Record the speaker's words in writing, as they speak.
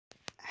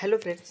Hello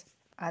friends,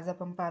 आज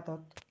आपण पाहत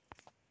आहोत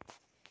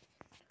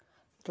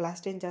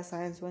क्लास 10च्या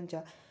सायन्स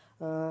 1च्या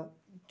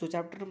जो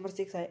चॅप्टर नंबर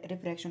 6 आहे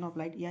रिफ्रॅक्शन ऑफ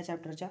लाईट. या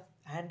चॅप्टरच्या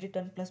hand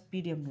return plus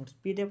P D F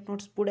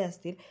notes पुढे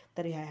असतील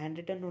तर ह्या हँड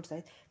रिटन नोट्स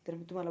आहेत, तर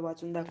मी तुम्हाला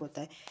वाचून दाखवत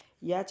आहे.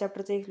 या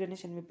चॅप्टरचं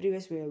एक्सप्लेनेशन मी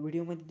प्रिव्हियस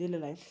व्हिडिओमध्ये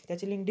दिलेलं आहे,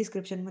 त्याची लिंक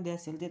डिस्क्रिप्शनमध्ये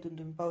असेल, तिथून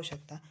तुम्ही पाहू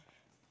शकता.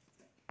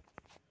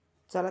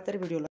 चला तर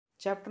व्हिडिओला.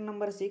 Chapter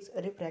number 6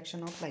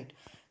 refraction of light.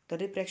 तर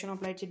रिफ्रॅक्शन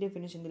ऑफ लाईटची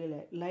डेफिनेशन दिलेलं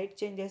आहे. Light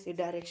changes in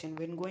direction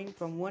Wien going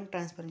from one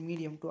transparent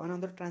medium to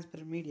another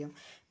transparent medium.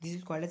 This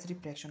is called age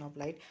refraction of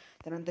light.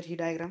 त्यानंतर ही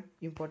डायग्राम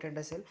इम्पॉर्टंट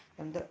असेल.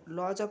 त्यानंतर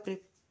lodge of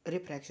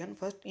refraction.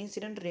 First,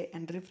 incident ray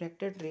and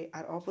refracted ray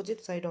R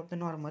opposite side of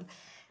the normal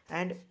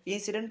and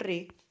incident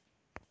ray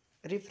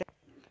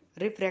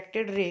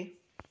refracted ray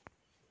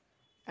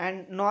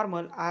and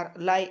normal are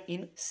lie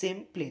in same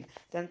plane.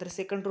 त्यानंतर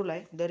second rule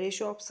आहे, the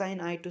ratio of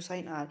sin I to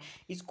sin R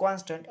is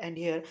constant and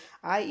here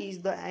I is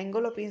the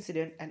angle of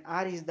incident and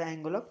R is the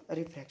angle of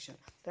refraction.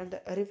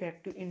 त्यानंतर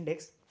refractive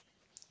index,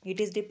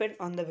 it is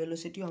depend on the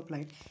velocity of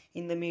light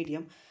in the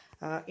medium.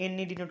 n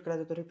ने denote केला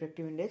जातो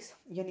refractive index.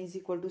 n is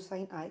equal to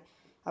sin I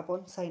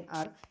upon sin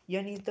R.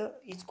 n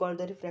is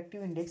called the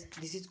refractive index.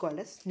 This is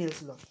called as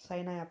Snell's law.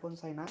 sin I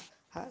upon sin R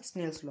हा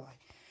Snell's law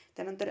आहे.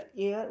 त्यानंतर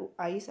air,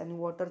 ice आणि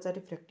वॉटरचा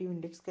refractive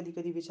index कधी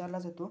कधी विचारला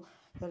जातो,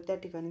 तर त्या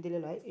ठिकाणी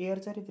दिलेला आहे.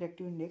 एअरचा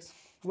रिफ्रॅक्टिव्ह इंडेक्स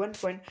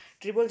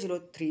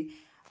 1.0003,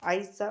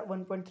 आईसचा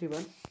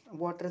 1.31,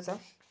 वॉटरचा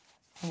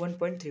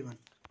 1.31.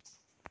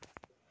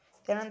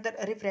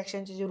 त्यानंतर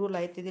रिफ्रॅक्शनचे जे रूल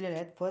आहेत ते दिलेले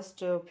आहेत.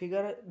 फर्स्ट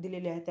फिगर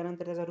दिलेले आहे.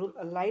 त्यानंतर त्याचा rule,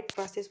 light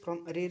passes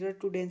from rare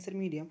to denser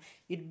medium,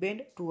 it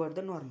bend toward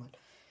the normal.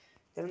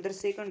 त्यानंतर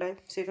सेकंड आहे,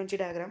 सेकंडची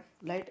diagram,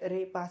 light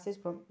ray passes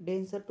from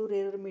denser to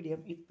rare medium,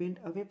 it bend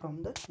away from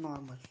the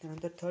normal.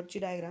 त्यानंतर थर्डची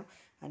diagram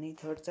आणि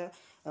थर्डचा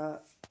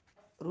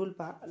rule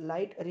पहा,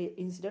 light ray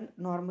incident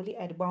normally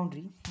at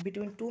boundary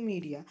between two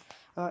media,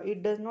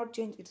 it does not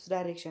change its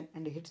direction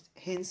and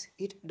hence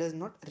it does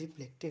not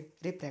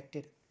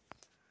refracted.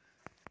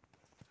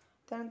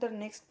 त्यानंतर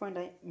next point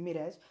आहे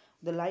मिरॅज.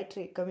 The light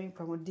ray coming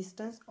from a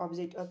distant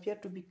object appear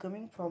to be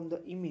coming from the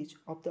image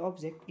of the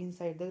object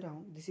inside the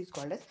ground. This is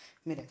called as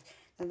mirage.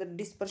 And the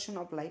dispersion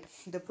of light,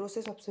 the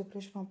process of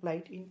separation of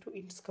light into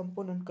its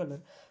component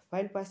color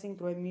while passing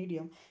through a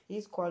medium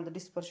is called the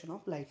dispersion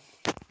of light.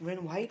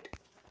 When white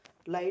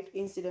light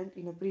incident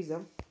in a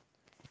prism,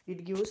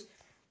 it gives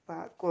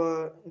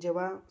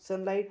जेव्हा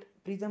sunlight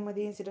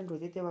प्रिझममध्ये incident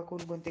होते तेव्हा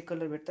कोणकोणते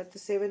colour भेटतात, ते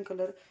 7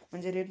 colour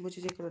म्हणजे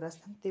रेनबोचे जे colour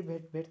असतात ते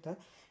भेटतात.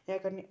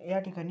 या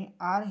ठिकाणी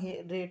आर हे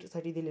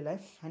रेडसाठी दिलेला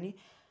आहे आणि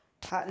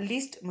हा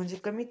लिस्ट म्हणजे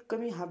कमीत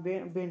कमी हा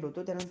बेंड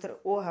होतो. त्यानंतर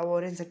ओ हा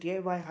ऑरेंजसाठी आहे,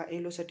 वाय हा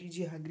येलोसाठी,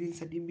 जी हा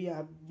ग्रीनसाठी, बी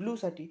हा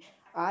ब्लूसाठी,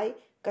 आय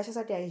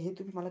कशासाठी आहे हे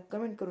तुम्ही मला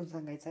कमेंट करून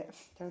सांगायचं आहे.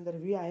 त्यानंतर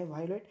व्ही आहे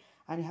व्हायोलेट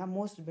आणि हा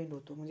मोस्ट बेंड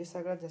होतो, म्हणजे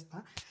सगळ्यात जास्त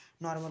हा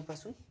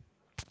नॉर्मलपासून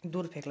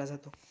दूर फेकला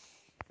जातो.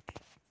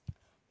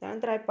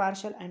 त्यानंतर आहे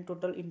partial and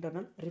total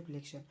internal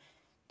reflection.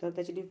 तर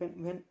त्याची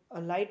when a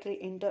light ray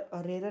enter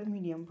a rare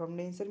medium from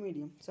denser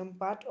medium, some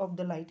part of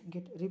the light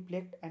gate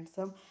reflect and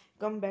some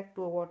come back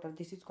to a water.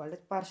 This is called age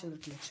partial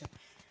reflection.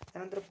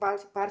 त्यानंतर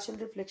partial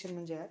reflection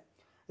म्हणजे आहे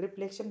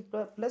reflection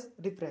plus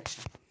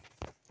refraction.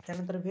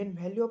 त्यानंतर when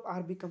value of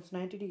R becomes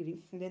 90 degree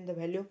then the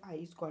value of I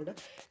is called a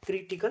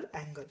critical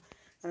angle.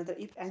 त्यानंतर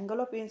if angle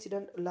of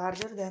incident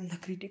larger than the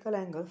critical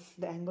angle,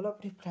 the angle of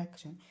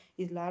refraction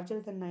is larger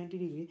than 90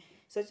 degree,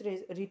 such rays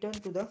return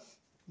to the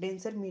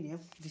denser medium.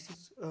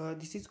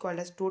 This is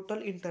called as total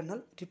internal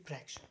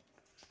refraction.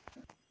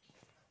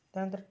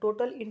 त्यानंतर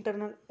total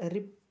internal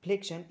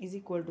reflection is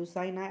equal to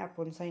sign I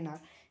upon sine R.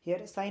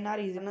 Here sign R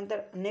is.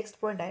 नंतर next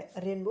point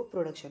आहे rainbow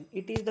production.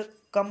 It is the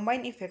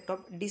combine effect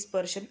of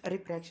dispersion,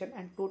 refraction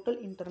and total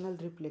internal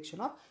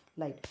reflection of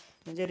light.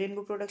 म्हणजे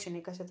rainbow production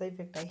हे कशाचा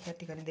effect आहे ह्या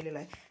ठिकाणी दिलेला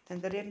आहे.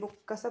 त्यानंतर रेनबो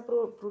कसा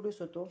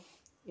प्रोड्यूस होतो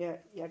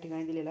या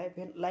ठिकाणी दिलेला आहे.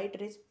 When light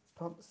rays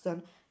from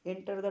sun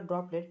enter the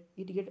droplet,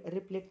 it get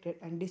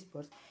reflected and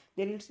dispersed,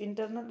 then its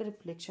internal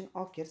reflection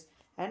occurs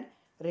and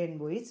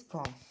rainbow is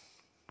formed.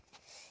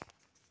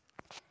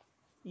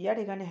 या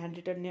ठिकाणी हँड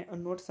रिटन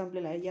नोट्स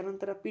संपलेला आहे.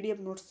 यानंतर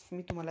PDF नोट्स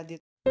मी तुम्हाला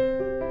देतो.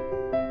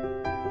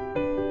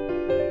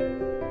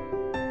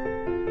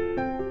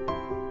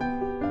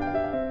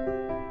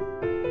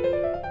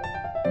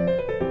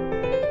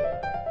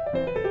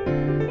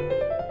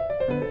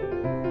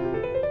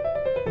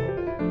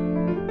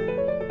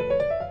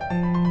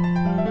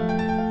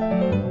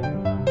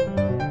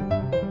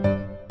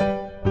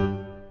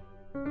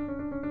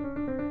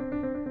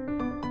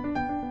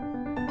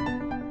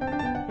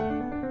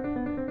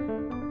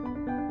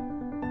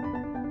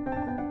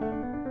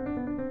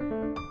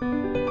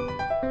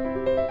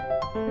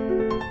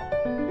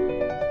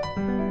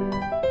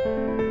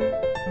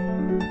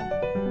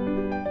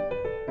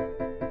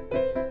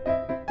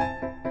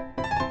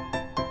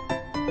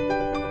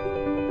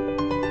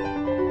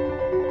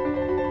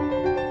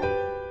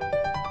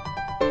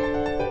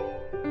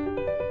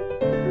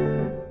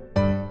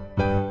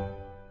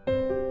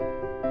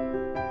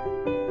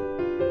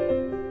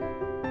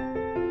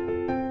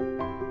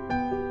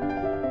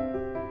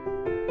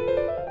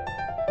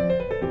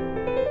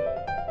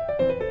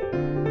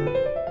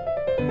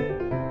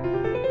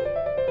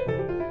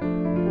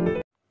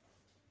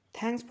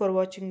 Thanks for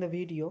watching the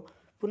video.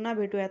 पुन्हा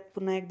भेटूयात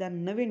पुन्हा एकदा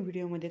नवीन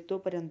व्हिडिओमध्ये.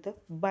 तोपर्यंत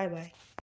बाय बाय.